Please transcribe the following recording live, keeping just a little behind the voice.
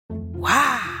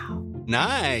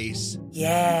Nice.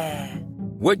 Yeah.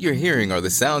 What you're hearing are the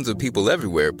sounds of people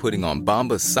everywhere putting on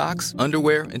Bombas socks,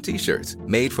 underwear, and T-shirts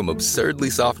made from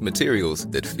absurdly soft materials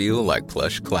that feel like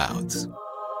plush clouds.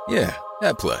 Yeah,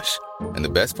 that plush. And the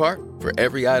best part? For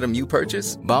every item you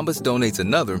purchase, Bombas donates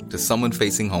another to someone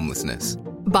facing homelessness.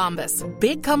 Bombas.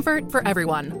 Big comfort for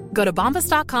everyone. Go to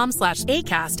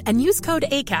bombas.com/ACAST and use code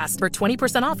ACAST for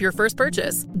 20% off your first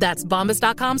purchase. That's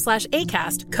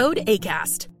bombas.com/ACAST. Code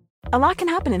ACAST. A lot can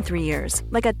happen in 3 years,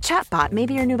 like a chatbot may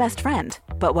be your new best friend.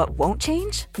 But what won't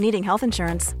change? Needing health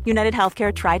insurance. United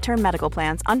Healthcare Tri-Term Medical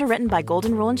Plans, underwritten by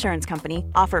Golden Rule Insurance Company,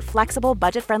 offer flexible,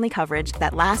 budget-friendly coverage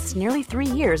that lasts nearly 3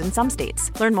 years in some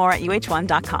states. Learn more at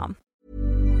uh1.com.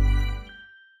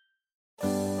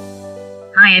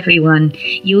 Hi everyone,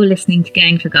 you're listening to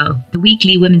Going for Goal, the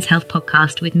weekly women's health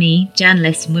podcast with me,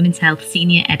 journalist and women's health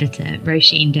senior editor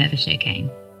Roisin Dervish-O'Kane.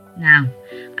 Now,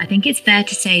 I think it's fair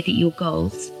to say that your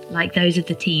goals, like those of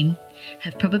the team,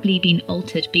 have probably been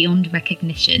altered beyond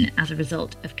recognition as a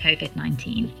result of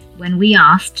COVID-19. When we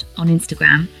asked on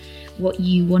Instagram what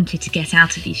you wanted to get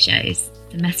out of these shows,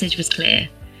 the message was clear.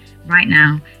 Right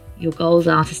now, your goals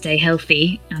are to stay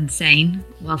healthy and sane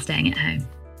while staying at home.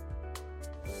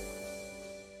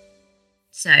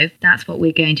 So that's what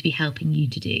we're going to be helping you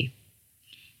to do.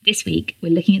 This week,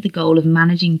 we're looking at the goal of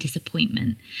managing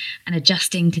disappointment and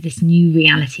adjusting to this new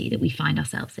reality that we find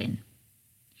ourselves in.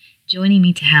 Joining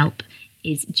me to help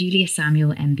is Julia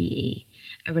Samuel MBE,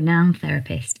 a renowned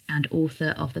therapist and author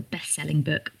of the best-selling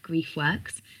book Grief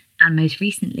Works, and most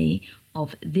recently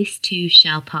of This Too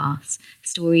Shall Pass,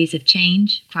 Stories of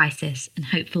Change, Crisis and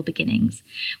Hopeful Beginnings,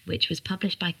 which was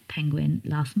published by Penguin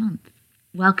last month.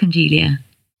 Welcome, Julia.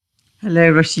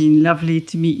 Hello, Roisin. Lovely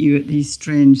to meet you at these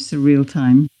strange, surreal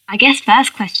times. I guess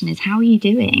first question is, how are you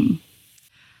doing?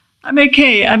 I'm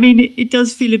okay. I mean, it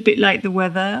does feel a bit like the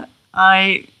weather.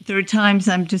 There are times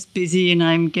I'm just busy and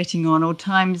I'm getting on, or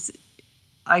times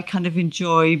I kind of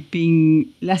enjoy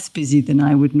being less busy than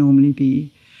I would normally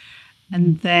be.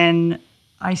 And then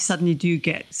I suddenly do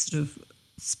get sort of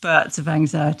spurts of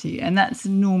anxiety, and that's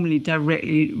normally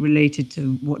directly related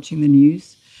to watching the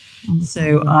news.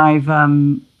 So I've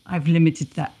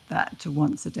limited that to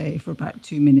once a day for about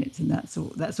 2 minutes, and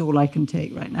that's all I can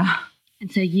take right now. And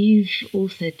so you've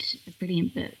authored a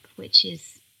brilliant book, which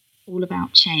is all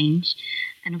about change.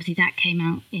 And obviously that came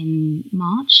out in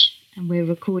March, and we're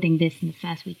recording this in the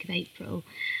first week of April.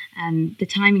 The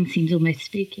timing seems almost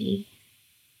spooky.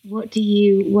 What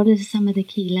are some of the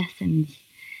key lessons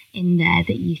in there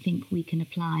that you think we can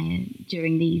apply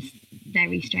during these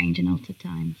very strange and altered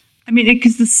times? I mean,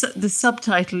 because the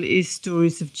subtitle is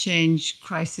Stories of Change,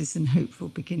 Crisis and Hopeful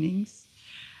Beginnings.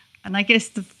 And I guess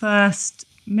the first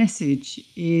message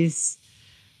is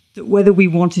that whether we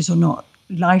want it or not,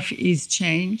 life is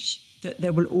change, that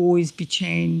there will always be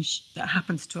change that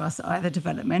happens to us either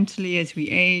developmentally as we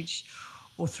age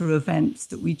or through events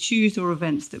that we choose or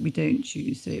events that we don't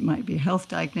choose. So it might be a health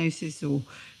diagnosis or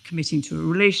committing to a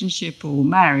relationship or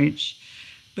marriage,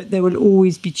 but there will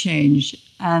always be change.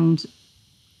 And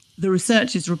the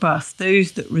research is robust.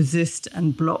 Those that resist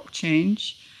and block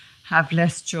change have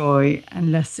less joy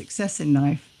and less success in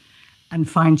life and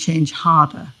find change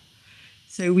harder.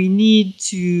 So we need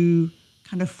to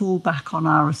kind of fall back on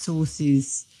our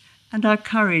resources and our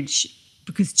courage,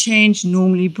 because change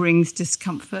normally brings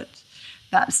discomfort.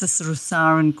 That's the sort of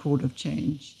siren call of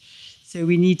change. So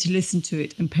we need to listen to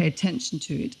it and pay attention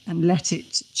to it and let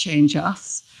it change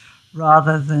us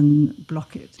rather than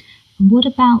block it. What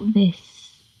about this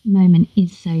moment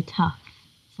is so tough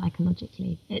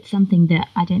psychologically? It's something that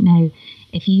I don't know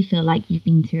if you feel like you've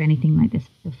been through anything like this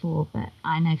before, but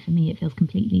I know for me it feels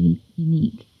completely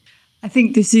unique. I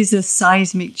think this is a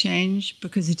seismic change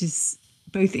because it is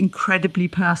both incredibly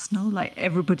personal, like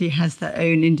everybody has their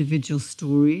own individual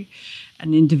story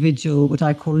and individual, what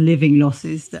I call living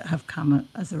losses that have come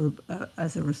as a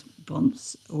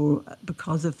response or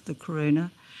because of the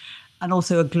corona, and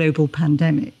also a global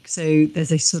pandemic. So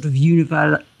there's a sort of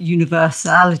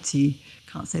universality,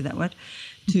 can't say that word,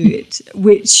 to it,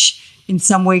 which in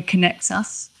some way connects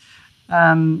us.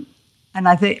 And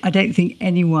I don't think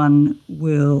anyone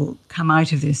will come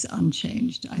out of this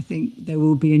unchanged. I think there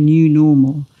will be a new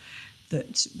normal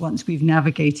that once we've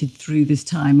navigated through this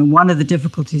time. And one of the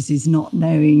difficulties is not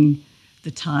knowing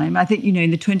the time. I think,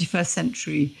 in the 21st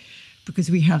century,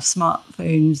 because we have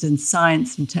smartphones and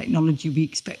science and technology, we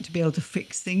expect to be able to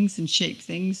fix things and shape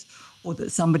things, or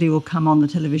that somebody will come on the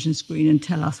television screen and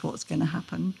tell us what's going to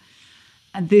happen.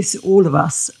 And all of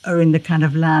us are in the kind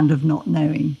of land of not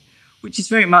knowing, which is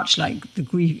very much like the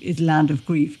grief is land of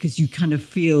grief, because you kind of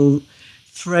feel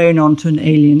thrown onto an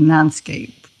alien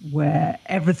landscape where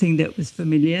everything that was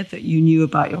familiar, that you knew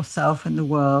about yourself and the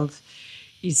world,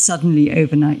 is suddenly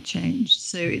overnight changed.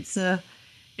 So it's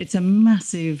a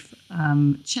massive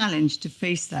challenge to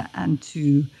face that and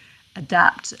to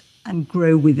adapt and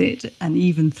grow with it and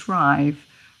even thrive,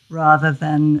 rather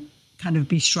than kind of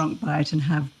be shrunk by it and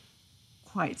have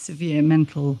quite severe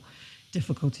mental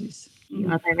difficulties.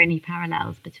 Are there any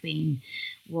parallels between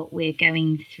what we're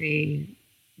going through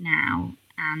now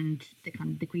and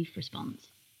the grief response?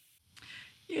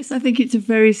 Yes, I think it's a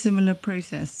very similar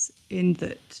process in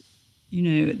that,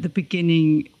 at the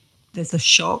beginning, there's a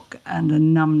shock and a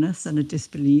numbness and a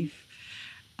disbelief.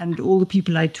 And all the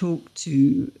people I talked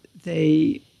to,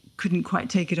 they couldn't quite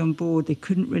take it on board. They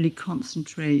couldn't really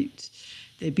concentrate.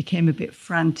 They became a bit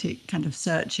frantic, kind of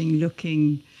searching,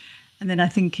 looking. And then I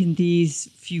think in these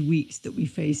few weeks that we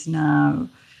face now,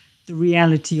 the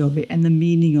reality of it and the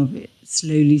meaning of it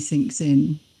slowly sinks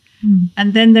in.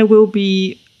 And then there will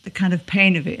be the kind of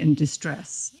pain of it and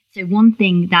distress. So one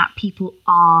thing that people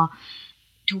are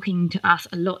talking to us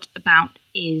a lot about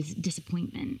is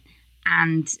disappointment,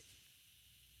 and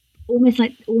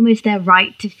almost their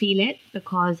right to feel it,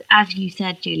 because as you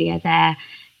said, Julia,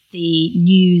 the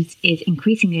news is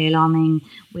increasingly alarming.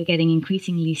 We're getting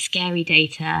increasingly scary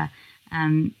data.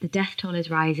 The death toll is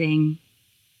rising.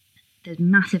 There's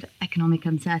massive economic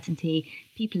uncertainty.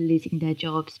 People are losing their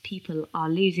jobs. People are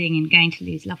losing and going to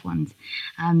lose loved ones.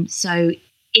 So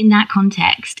in that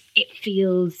context, it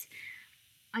feels,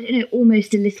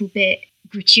 almost a little bit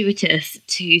gratuitous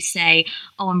to say,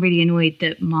 oh, I'm really annoyed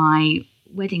that my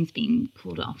wedding's been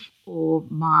called off, or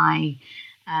my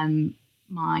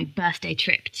birthday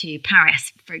trip to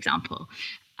Paris, for example.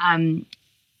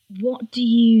 What's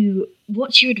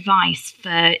your advice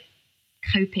for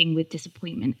coping with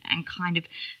disappointment and kind of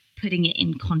putting it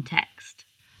in context?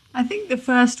 I think the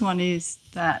first one is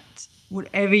that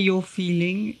whatever you're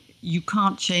feeling, you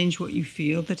can't change what you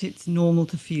feel, that it's normal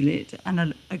to feel it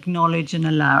and acknowledge and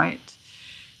allow it.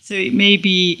 So it may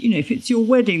be, if it's your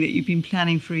wedding that you've been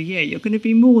planning for a year, you're going to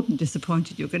be more than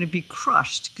disappointed. You're going to be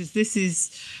crushed because this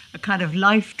is a kind of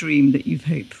life dream that you've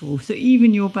hoped for. So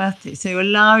even your birthday. So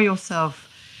allow yourself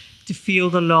to feel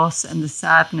the loss and the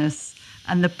sadness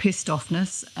and the pissed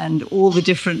offness and all the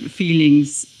different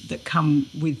feelings that come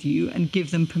with you, and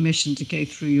give them permission to go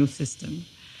through your system.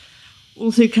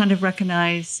 Also kind of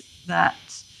recognize that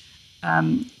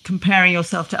comparing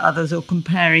yourself to others or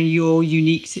comparing your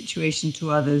unique situation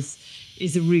to others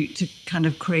is a route to kind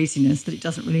of craziness, that it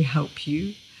doesn't really help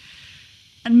you.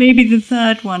 And maybe the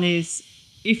third one is,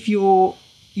 if you're,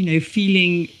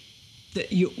 feeling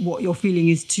that what you're feeling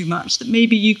is too much, that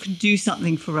maybe you can do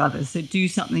something for others. So do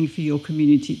something for your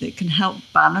community that can help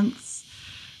balance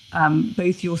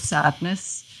both your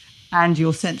sadness and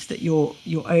your sense that your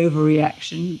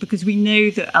overreaction, because we know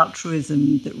that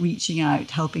altruism, that reaching out,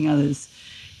 helping others,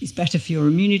 is better for your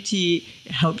immunity.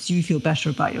 It helps you feel better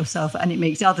about yourself, and it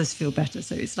makes others feel better.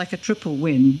 So it's like a triple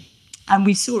win. And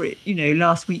we saw it,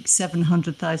 last week,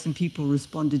 700,000 people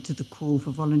responded to the call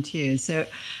for volunteers. So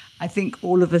I think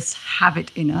all of us have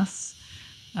it in us.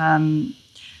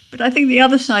 But I think the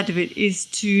other side of it is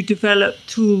to develop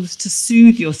tools to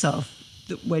soothe yourself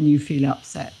when you feel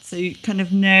upset. So you kind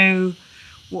of know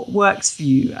what works for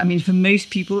you. I mean, for most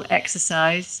people,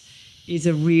 exercise is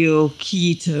a real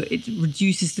key to it.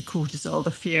 Reduces the cortisol,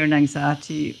 the fear and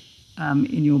anxiety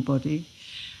in your body.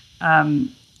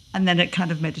 And then a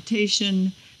kind of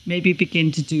meditation, maybe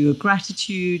begin to do a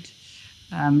gratitude,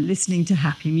 listening to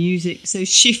happy music. So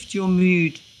shift your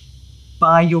mood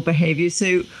by your behavior.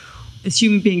 So as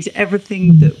human beings,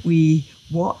 everything that we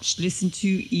watch, listen to,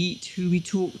 eat, who we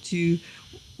talk to,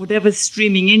 whatever's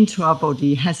streaming into our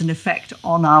body has an effect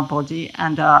on our body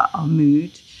and our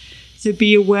mood. So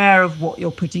be aware of what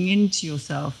you're putting into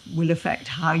yourself will affect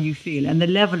how you feel and the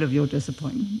level of your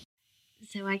disappointment.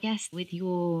 So I guess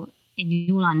in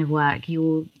your line of work,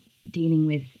 you're dealing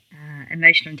with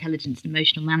emotional intelligence and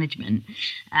emotional management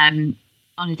on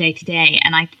a day-to-day.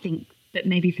 And I think that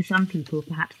maybe for some people,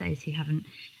 perhaps those who haven't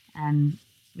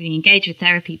really engaged with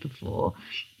therapy before,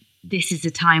 this is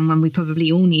a time when we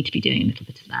probably all need to be doing a little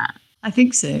bit of that. I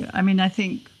think so. I mean, I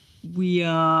think we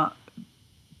are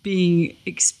being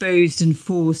exposed and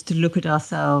forced to look at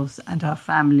ourselves and our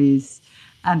families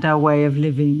and our way of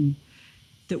living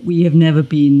that we have never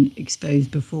been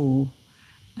exposed before.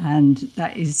 And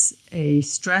that is a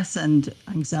stress and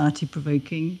anxiety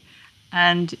provoking.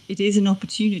 And it is an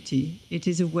opportunity. It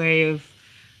is a way of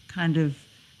kind of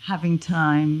having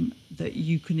time that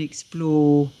you can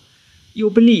explore your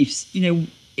beliefs.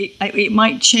 It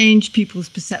might change people's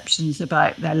perceptions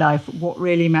about their life, what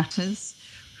really matters,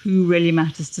 who really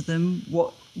matters to them,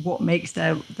 what what makes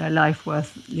their life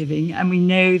worth living. And we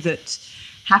know that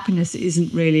happiness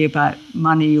isn't really about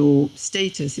money or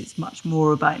status. It's much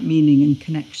more about meaning and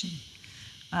connection.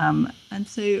 And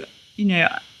so,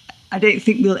 I don't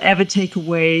think we'll ever take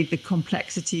away the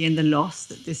complexity and the loss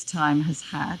that this time has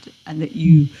had, and that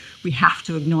we have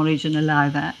to acknowledge and allow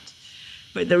that.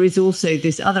 But there is also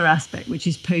this other aspect, which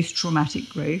is post-traumatic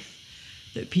growth,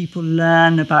 that people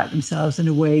learn about themselves in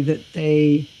a way that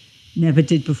they never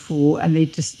did before, and they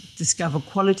just discover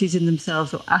qualities in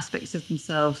themselves or aspects of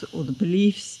themselves or the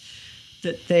beliefs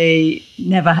that they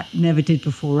never did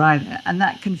before either. And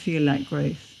that can feel like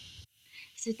growth.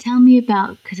 So tell me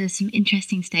about, because there's some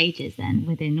interesting stages then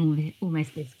within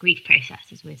almost this grief process,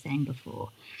 as we were saying before.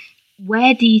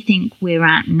 Where do you think we're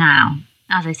at now?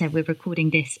 As I said, we're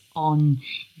recording this on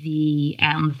the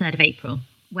 3rd of April.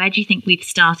 Where do you think we've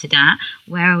started at?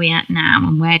 Where are we at now?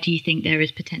 And where do you think there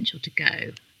is potential to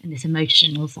go in this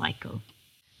emotional cycle?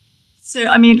 So,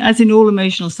 I mean, as in all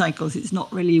emotional cycles, it's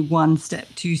not really one step,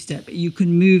 two step. You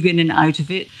can move in and out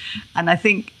of it. And I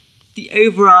think the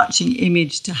overarching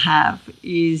image to have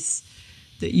is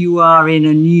that you are in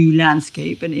a new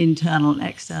landscape, an internal and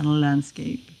external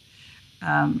landscape,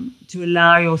 to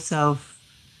allow yourself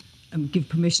and give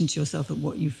permission to yourself that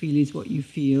what you feel is what you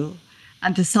feel.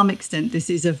 And to some extent, this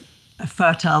is a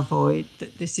fertile void,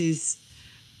 that this is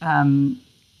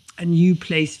a new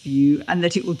place for you, and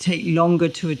that it will take longer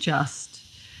to adjust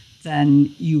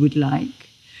than you would like.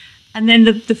 And then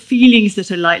the feelings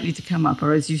that are likely to come up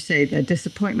are, as you say, they're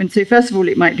disappointment. So first of all,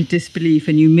 it might be disbelief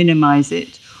and you minimize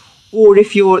it. Or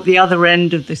if you're at the other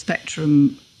end of the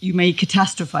spectrum, you may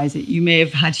catastrophize it. You may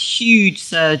have had huge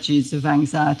surges of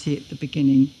anxiety at the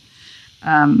beginning,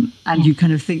 and you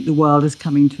kind of think the world is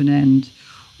coming to an end.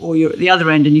 Or you're at the other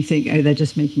end and you think, oh, they're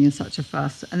just making such a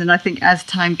fuss. And then I think as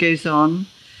time goes on,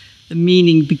 the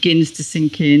meaning begins to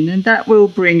sink in, and that will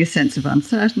bring a sense of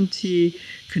uncertainty,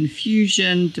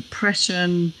 confusion,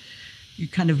 depression. You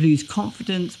kind of lose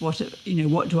confidence. What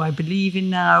do I believe in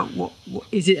now? What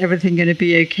is it? Everything going to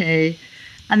be okay?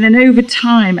 And then over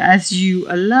time, as you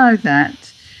allow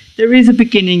that, there is a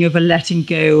beginning of a letting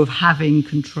go of having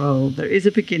control. There is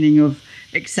a beginning of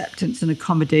acceptance and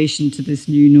accommodation to this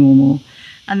new normal.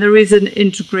 And there is an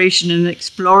integration and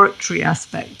exploratory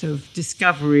aspect of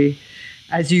discovery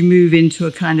as you move into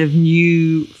a kind of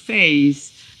new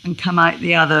phase and come out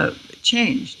the other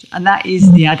changed. And that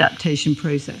is the adaptation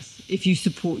process, if you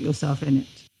support yourself in it.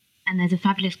 And there's a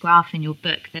fabulous graph in your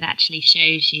book that actually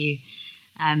shows you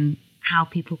how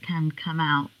people can come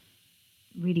out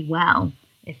really well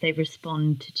if they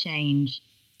respond to change,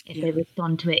 if they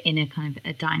respond to it in a kind of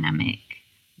a dynamic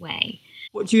way.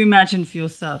 What do you imagine for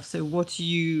yourself? So what are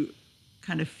you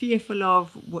kind of fearful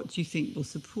of? What do you think will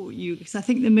support you? Because I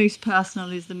think the most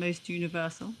personal is the most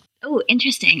universal. Oh,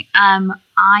 interesting.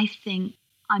 I think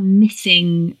I'm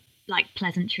missing like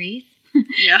pleasantries.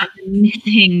 Yeah.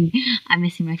 I'm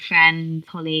missing my friends,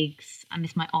 colleagues. I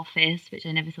miss my office, which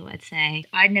I never thought I'd say.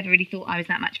 I never really thought I was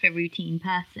that much of a routine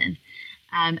person.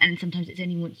 And sometimes it's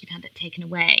only once you've had that taken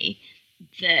away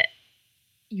that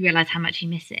you realise how much you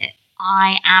miss it.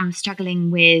 I am struggling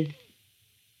with,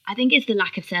 I think it's the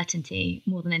lack of certainty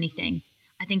more than anything.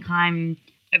 I think I'm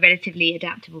a relatively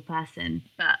adaptable person,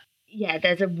 but yeah,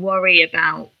 there's a worry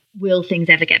about, will things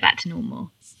ever get back to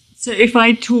normal? So if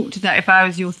I talk to that, if I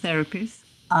was your therapist,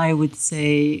 I would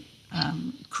say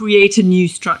create a new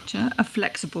structure, a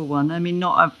flexible one. I mean,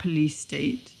 not a police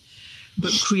state,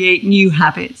 but create new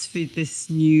habits for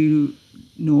this new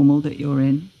normal that you're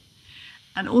in.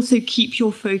 And also keep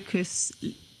your focus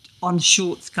on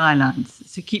short skylines.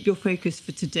 So keep your focus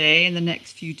for today and the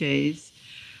next few days.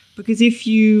 Because if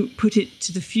you put it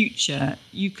to the future,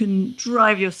 you can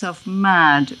drive yourself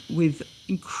mad with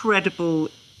incredible,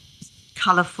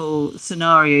 colourful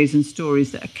scenarios and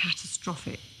stories that are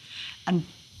catastrophic. And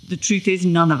the truth is,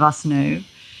 none of us know.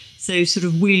 So sort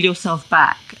of wheel yourself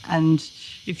back. And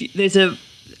there's a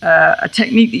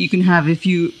technique that you can have if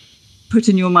you put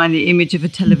in your mind the image of a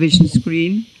television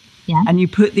screen, and you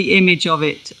put the image of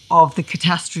the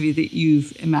catastrophe that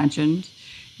you've imagined.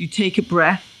 You take a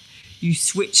breath, you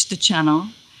switch the channel,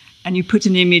 and you put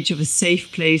an image of a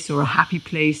safe place or a happy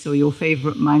place or your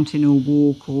favorite mountain or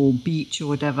walk or beach or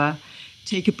whatever.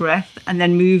 Take a breath and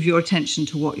then move your attention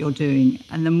to what you're doing.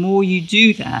 And the more you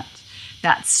do that,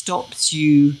 that stops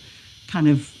you kind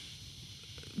of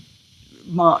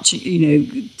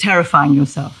marching, terrifying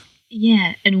yourself.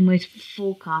 Yeah, and almost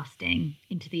forecasting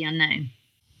into the unknown.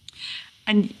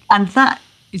 And that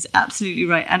is absolutely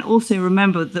right. And also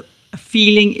remember that a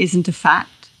feeling isn't a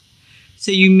fact.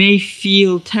 So you may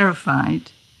feel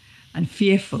terrified and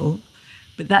fearful,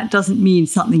 but that doesn't mean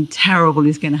something terrible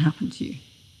is going to happen to you.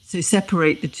 So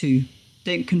separate the two.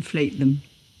 Don't conflate them.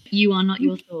 You are not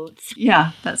your thoughts.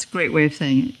 Yeah, that's a great way of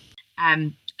saying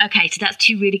it. Okay, so that's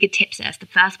two really good tips there. So the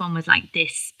first one was like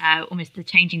this, almost the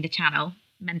changing the channel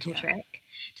mental trick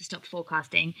to stop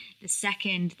forecasting. The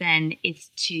second then is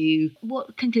to,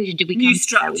 what conclusion did we come to? New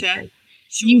structure,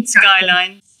 short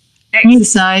skylines,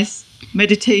 exercise,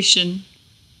 meditation,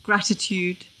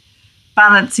 gratitude,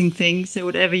 balancing things. So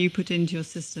whatever you put into your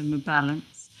system, a balance.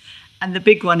 And the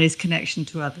big one is connection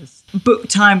to others. Book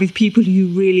time with people who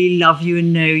really love you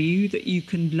and know you, that you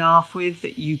can laugh with,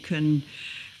 that you can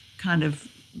kind of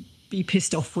be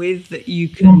pissed off with, that you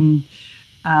can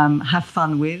have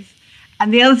fun with.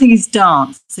 And the other thing is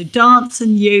dance. So dance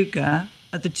and yoga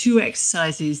are the two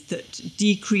exercises that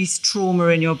decrease trauma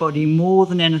in your body more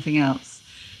than anything else.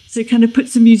 So kind of put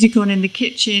some music on in the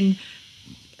kitchen,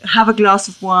 have a glass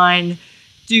of wine,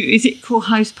 is it called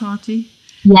house party?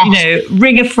 Yes.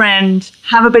 Ring a friend,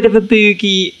 have a bit of a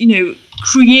boogie,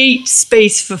 create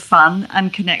space for fun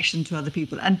and connection to other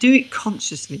people, and do it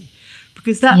consciously,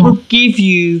 because that will give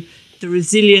you the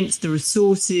resilience, the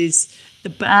resources, the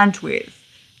bandwidth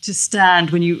to stand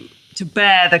to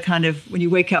bear the kind of, when you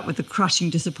wake up with the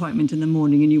crushing disappointment in the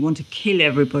morning and you want to kill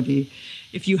everybody.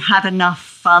 If you had enough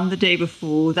fun the day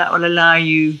before, that will allow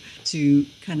you to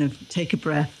kind of take a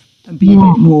breath and be a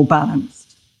bit more balanced.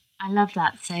 I love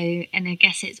that. So, and I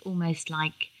guess it's almost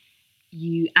like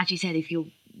you, as you said, if you're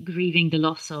grieving the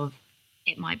loss of,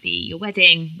 it might be your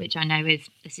wedding, which I know is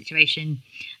a situation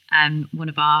one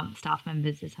of our staff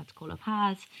members has had to call off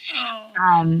hers.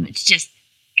 It's just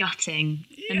gutting.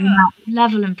 Yeah. And that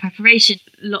level and preparation,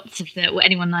 lots of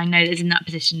anyone I know that's in that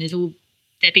position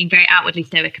they're being very outwardly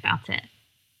stoic about it,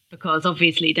 because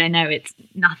obviously they know it's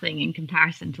nothing in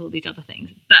comparison to all these other things.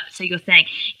 But so you're saying,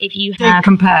 if you don't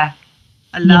compare.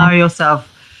 Allow yourself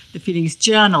the feelings,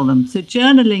 journal them. So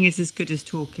journaling is as good as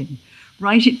talking.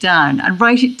 Write it down, and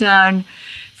write it down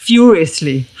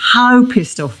furiously. How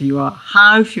pissed off you are,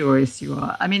 how furious you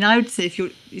are. I mean, I would say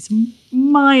it's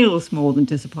miles more than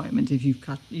disappointment if you've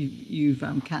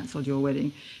cancelled your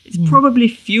wedding. It's probably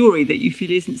fury that you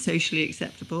feel isn't socially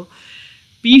acceptable.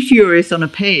 Be furious on a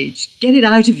page, get it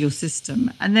out of your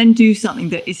system, and then do something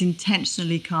that is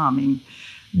intentionally calming,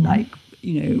 like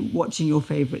watching your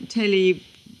favourite telly,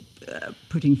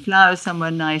 putting flowers somewhere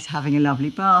nice, having a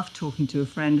lovely bath, talking to a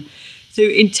friend. So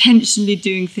intentionally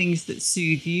doing things that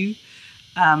soothe you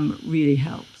really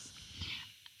helps.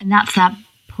 And that's that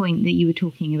point that you were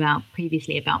talking about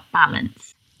previously about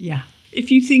balance. Yeah.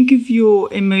 If you think of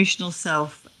your emotional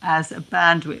self as a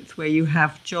bandwidth where you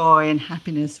have joy and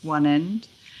happiness one end,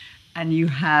 and you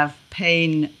have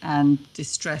pain and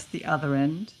distress the other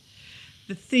end,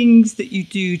 the things that you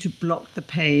do to block the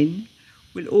pain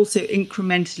will also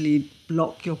incrementally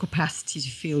block your capacity to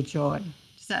feel joy.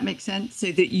 Does that make sense?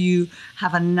 So that you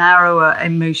have a narrower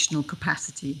emotional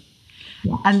capacity.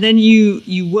 Yes. And then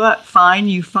you work fine,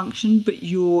 you function, but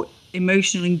your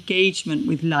emotional engagement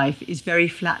with life is very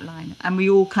flatline. And we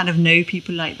all kind of know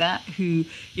people like that who,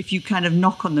 if you kind of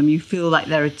knock on them, you feel like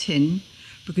they're a tin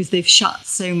because they've shut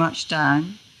so much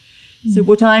down. So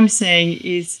what I'm saying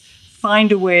is,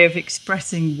 find a way of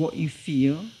expressing what you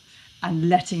feel and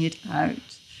letting it out.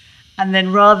 And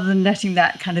then rather than letting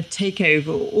that kind of take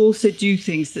over, also do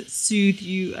things that soothe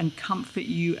you and comfort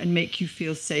you and make you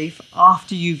feel safe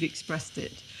after you've expressed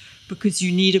it, because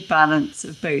you need a balance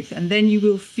of both. And then you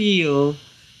will feel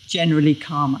generally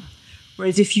calmer.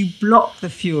 Whereas if you block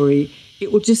the fury,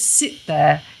 it will just sit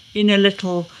there in a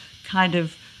little kind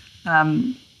of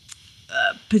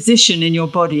position in your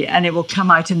body, and it will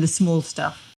come out in the small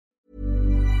stuff.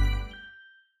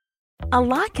 A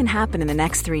lot can happen in the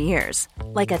next 3 years.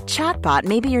 Like a chatbot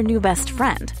may be your new best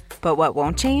friend. But what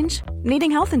won't change?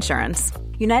 Needing health insurance.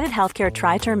 United Healthcare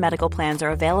Tri-Term Medical Plans are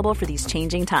available for these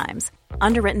changing times.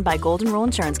 Underwritten by Golden Rule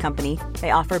Insurance Company,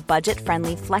 they offer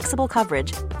budget-friendly, flexible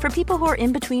coverage for people who are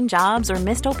in between jobs or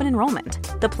missed open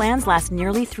enrollment. The plans last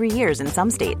nearly 3 years in some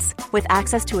states, with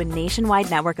access to a nationwide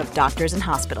network of doctors and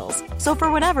hospitals. So for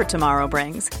whatever tomorrow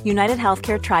brings, United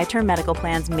Healthcare Tri-Term Medical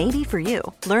Plans may be for you.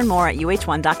 Learn more at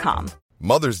UH1.com.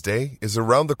 Mother's Day is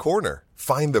around the corner.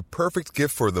 Find the perfect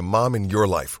gift for the mom in your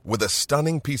life with a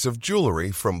stunning piece of jewelry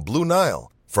from Blue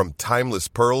Nile. From timeless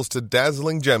pearls to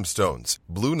dazzling gemstones,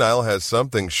 Blue Nile has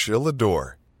something she'll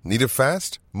adore. Need it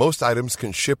fast? Most items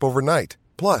can ship overnight.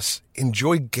 Plus,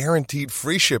 enjoy guaranteed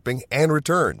free shipping and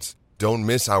returns. Don't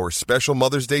miss our special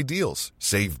Mother's Day deals.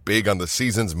 Save big on the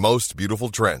season's most beautiful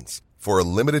trends. For a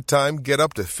limited time, get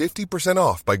up to 50%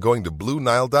 off by going to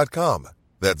BlueNile.com.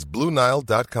 That's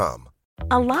BlueNile.com.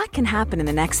 A lot can happen in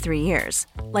the next 3 years.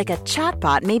 Like a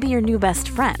chatbot may be your new best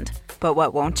friend. But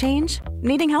what won't change?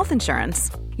 Needing health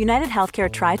insurance. United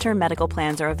Healthcare Tri-Term Medical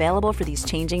Plans are available for these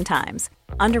changing times.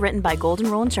 Underwritten by Golden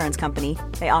Rule Insurance Company,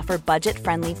 they offer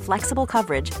budget-friendly, flexible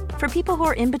coverage for people who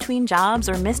are in between jobs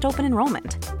or missed open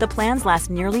enrollment. The plans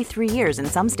last nearly 3 years in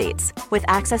some states, with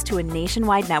access to a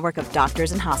nationwide network of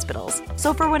doctors and hospitals.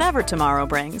 So for whatever tomorrow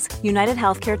brings, United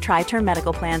Healthcare Tri-Term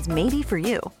Medical Plans may be for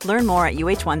you. Learn more at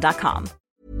uh1.com.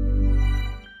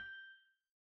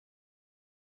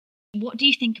 What do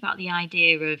you think about the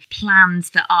idea of plans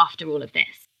for after all of this?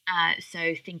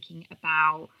 So thinking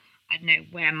about, I don't know,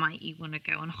 where might you want to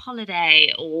go on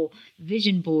holiday, or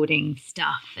vision boarding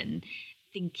stuff, and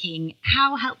thinking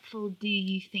how helpful do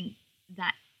you think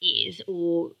that is,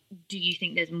 or do you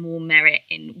think there's more merit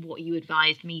in what you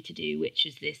advised me to do, which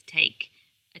is this: take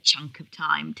a chunk of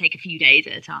time, take a few days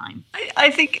at a time? I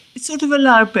think sort of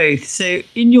allow both. So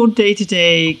in your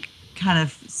day-to-day kind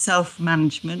of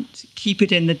self-management, keep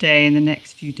it in the day in the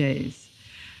next few days.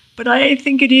 But I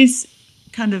think it is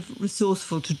kind of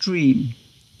resourceful to dream,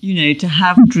 to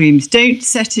have dreams. Don't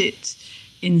set it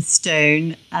in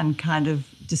stone and kind of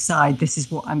decide this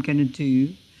is what I'm going to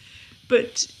do.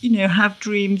 But, have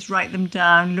dreams, write them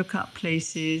down, look up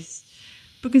places,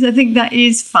 because I think that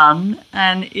is fun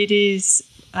and it is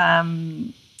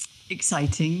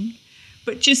exciting.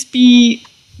 But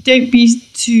don't be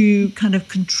too kind of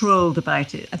controlled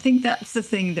about it. I think that's the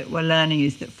thing that we're learning,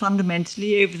 is that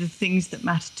fundamentally over the things that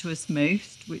matter to us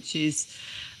most, which is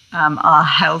our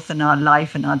health and our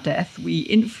life and our death, we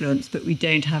influence, but we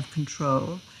don't have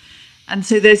control. And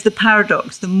so there's the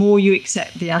paradox. The more you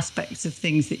accept the aspects of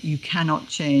things that you cannot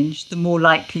change, the more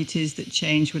likely it is that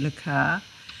change will occur.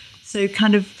 So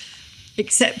kind of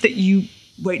accept that you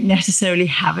won't necessarily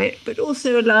have it, but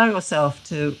also allow yourself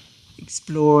to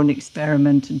explore and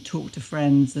experiment and talk to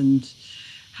friends and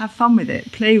have fun with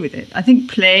it, play with it. I think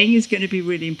playing is going to be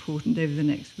really important over the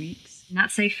next weeks. And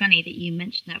that's so funny that you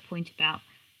mentioned that point about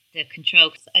the control,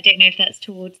 because I don't know if that's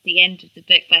towards the end of the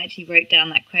book, but I actually wrote down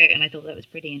that quote and I thought that was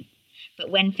brilliant.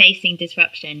 But when facing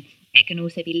disruption, it can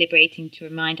also be liberating to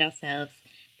remind ourselves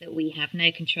that we have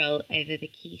no control over the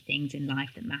key things in life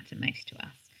that matter most to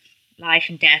us. Life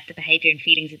and death, the behaviour and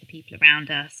feelings of the people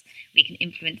around us. We can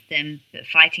influence them, but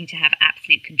fighting to have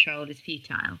absolute control is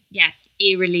futile. Yeah,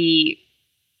 eerily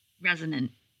resonant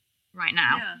right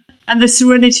now. Yeah. And the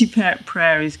serenity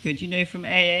prayer is good, from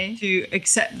AA, to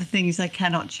accept the things I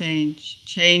cannot change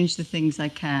the things I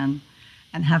can,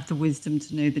 and have the wisdom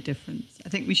to know the difference. I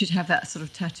think we should have that sort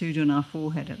of tattooed on our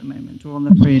forehead at the moment, or on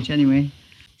the fridge anyway.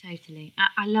 Totally.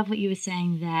 I love what you were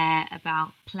saying there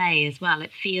about play as well.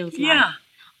 It feels like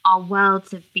our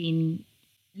worlds have been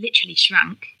literally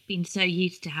shrunk, been so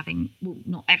used to having, well,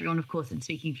 not everyone, of course, and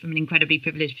speaking from an incredibly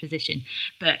privileged position,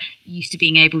 but used to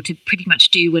being able to pretty much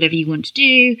do whatever you want to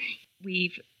do.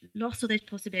 We've lost all those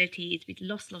possibilities. We've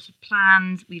lost a lot of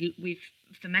plans. We've,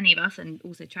 for many of us, and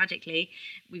also tragically,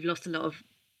 we've lost a lot of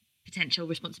potential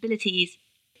responsibilities.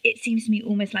 It seems to me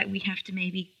almost like we have to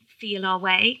maybe feel our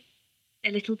way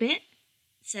a little bit.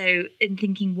 So in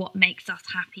thinking what makes us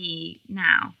happy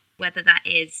now, whether that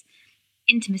is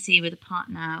intimacy with a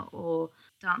partner, or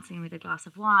dancing with a glass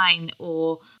of wine,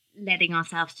 or letting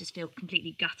ourselves just feel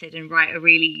completely gutted and write a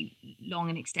really long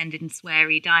and extended and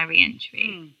sweary diary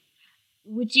entry.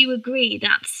 Would you agree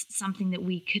that's something that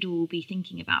we could all be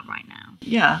thinking about right now?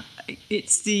 Yeah,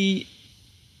 it's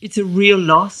a real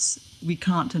loss. We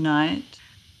can't deny it.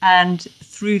 And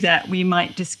through that, we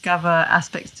might discover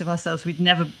aspects of ourselves we'd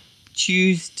never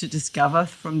choose to discover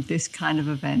from this kind of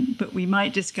event, but we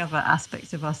might discover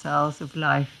aspects of ourselves, of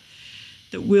life,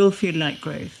 that will feel like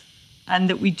growth, and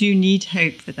that we do need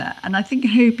hope for that. And I think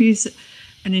hope is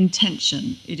an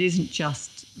intention. It isn't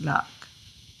just luck.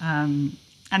 And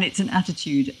it's an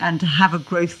attitude. And to have a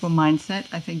growthful mindset,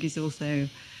 I think, is also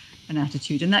an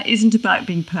attitude. And that isn't about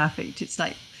being perfect. It's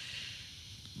like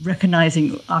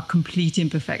recognizing our complete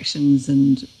imperfections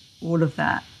and all of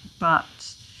that. But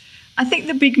I think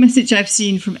the big message I've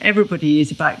seen from everybody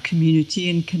is about community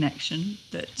and connection,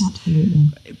 that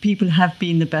people have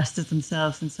been the best of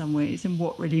themselves in some ways, and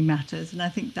what really matters. And I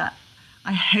think that,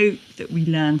 I hope that we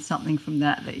learn something from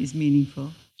that is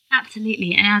meaningful.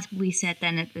 Absolutely. And as we said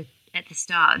then at the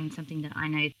start, and something that I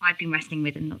know I've been wrestling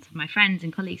with, and lots of my friends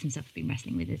and colleagues and stuff have been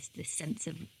wrestling with, is this sense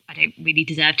of I don't really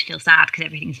deserve to feel sad because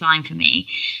everything's fine for me.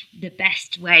 The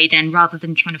best way then, rather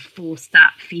than trying to force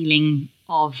that feeling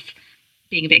of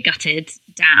being a bit gutted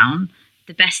down,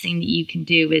 the best thing that you can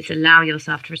do is allow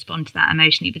yourself to respond to that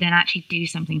emotionally, but then actually do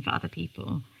something for other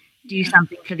people. Do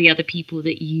something for the other people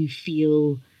that you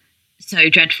feel so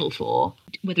dreadful for,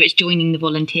 whether it's joining the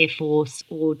volunteer force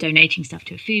or donating stuff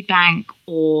to a food bank,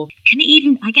 or can it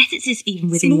even, I guess it's just even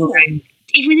within your own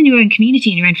even within your own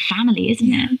community and your own family,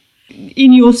 isn't it?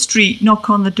 In your street, knock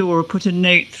on the door or put a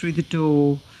note through the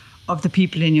door of the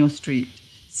people in your street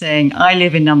saying, I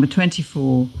live in number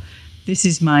 24. This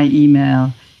is my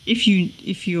email.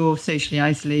 If you're socially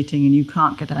isolating and you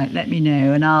can't get out, let me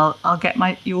know, and I'll get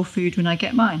your food when I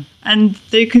get mine. And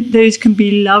those can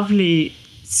be lovely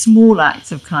small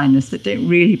acts of kindness that don't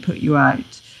really put you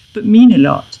out, but mean a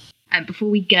lot. Before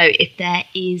we go, if there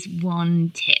is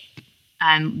one tip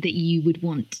that you would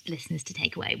want listeners to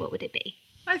take away, what would it be?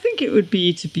 I think it would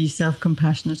be to be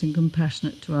self-compassionate and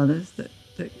compassionate to others, that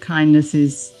kindness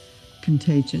is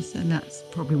contagious, and that's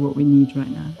probably what we need right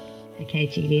now. Okay,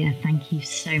 Julia, thank you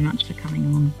so much for coming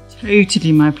on.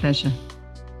 Totally my pleasure.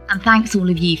 And thanks all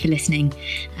of you for listening.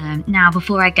 Now,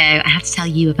 before I go, I have to tell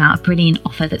you about a brilliant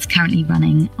offer that's currently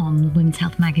running on Women's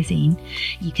Health magazine.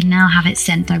 You can now have it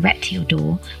sent direct to your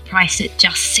door, priced at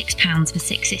just £6 for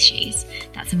 6 issues.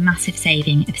 That's a massive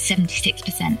saving of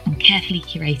 76% on carefully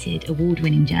curated,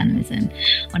 award-winning journalism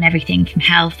on everything from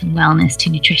health and wellness to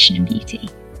nutrition and beauty.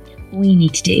 All you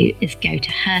need to do is go to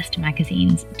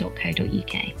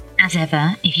hurstmagazines.co.uk. As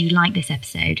ever, if you like this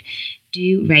episode,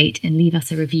 do rate and leave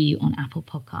us a review on Apple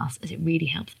Podcasts, as it really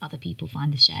helps other people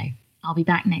find the show. I'll be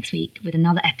back next week with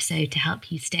another episode to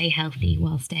help you stay healthy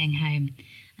while staying home.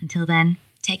 Until then,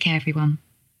 take care, everyone.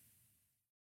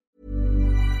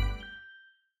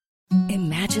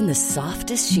 Imagine the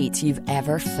softest sheets you've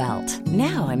ever felt.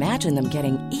 Now imagine them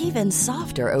getting even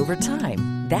softer over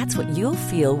time. That's what you'll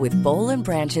feel with Boll &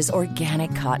 Branch's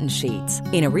organic cotton sheets.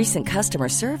 In a recent customer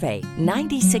survey,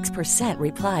 96%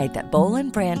 replied that Boll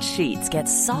 & Branch sheets get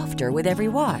softer with every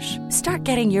wash. Start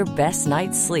getting your best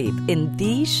night's sleep in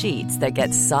these sheets that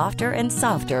get softer and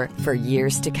softer for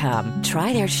years to come.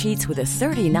 Try their sheets with a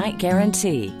 30-night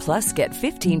guarantee. Plus, get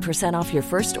 15% off your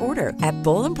first order at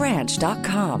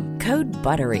bollandbranch.com. Code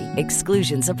BUTTERY.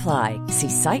 Exclusions apply. See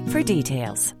site for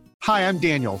details. Hi, I'm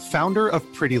Daniel, founder of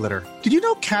Pretty Litter. Did you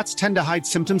know cats tend to hide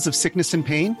symptoms of sickness and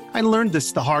pain? I learned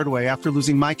this the hard way after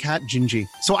losing my cat, Gingy.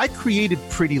 So I created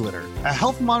Pretty Litter, a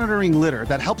health monitoring litter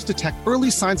that helps detect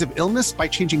early signs of illness by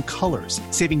changing colors,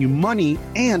 saving you money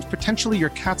and potentially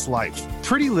your cat's life.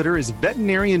 Pretty Litter is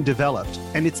veterinarian developed,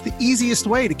 and it's the easiest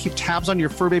way to keep tabs on your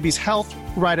fur baby's health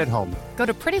right at home. Go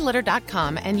to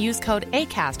prettylitter.com and use code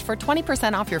ACAST for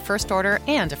 20% off your first order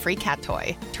and a free cat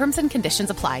toy. Terms and conditions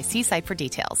apply. See site for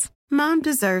details. Mom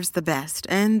deserves the best,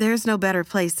 and there's no better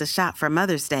place to shop for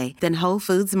Mother's Day than Whole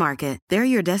Foods Market. They're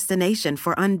your destination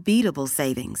for unbeatable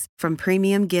savings, from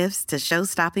premium gifts to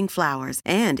show-stopping flowers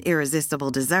and irresistible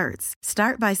desserts.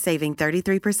 Start by saving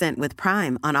 33% with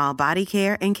Prime on all body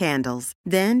care and candles.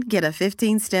 Then get a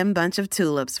 15-stem bunch of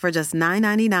tulips for just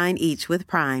 $9.99 each with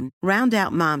Prime. Round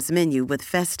out Mom's menu with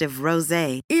festive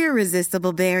rosé,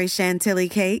 irresistible berry chantilly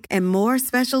cake, and more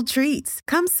special treats.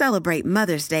 Come celebrate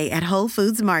Mother's Day at Whole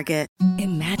Foods Market.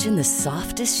 Imagine the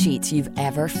softest sheets you've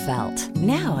ever felt.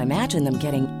 Now imagine them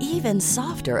getting even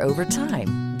softer over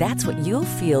time. That's what you'll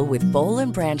feel with Boll &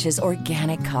 Branch's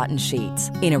organic cotton sheets.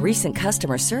 In a recent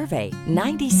customer survey,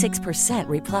 96%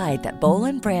 replied that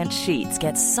Boll & Branch sheets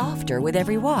get softer with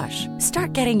every wash.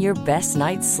 Start getting your best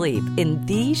night's sleep in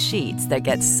these sheets that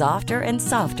get softer and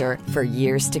softer for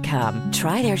years to come.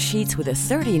 Try their sheets with a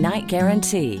 30-night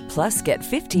guarantee. Plus, get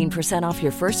 15% off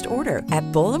your first order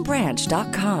at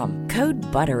bollandbranch.com. Code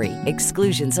BUTTERY.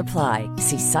 Exclusions apply.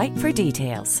 See site for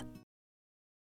details.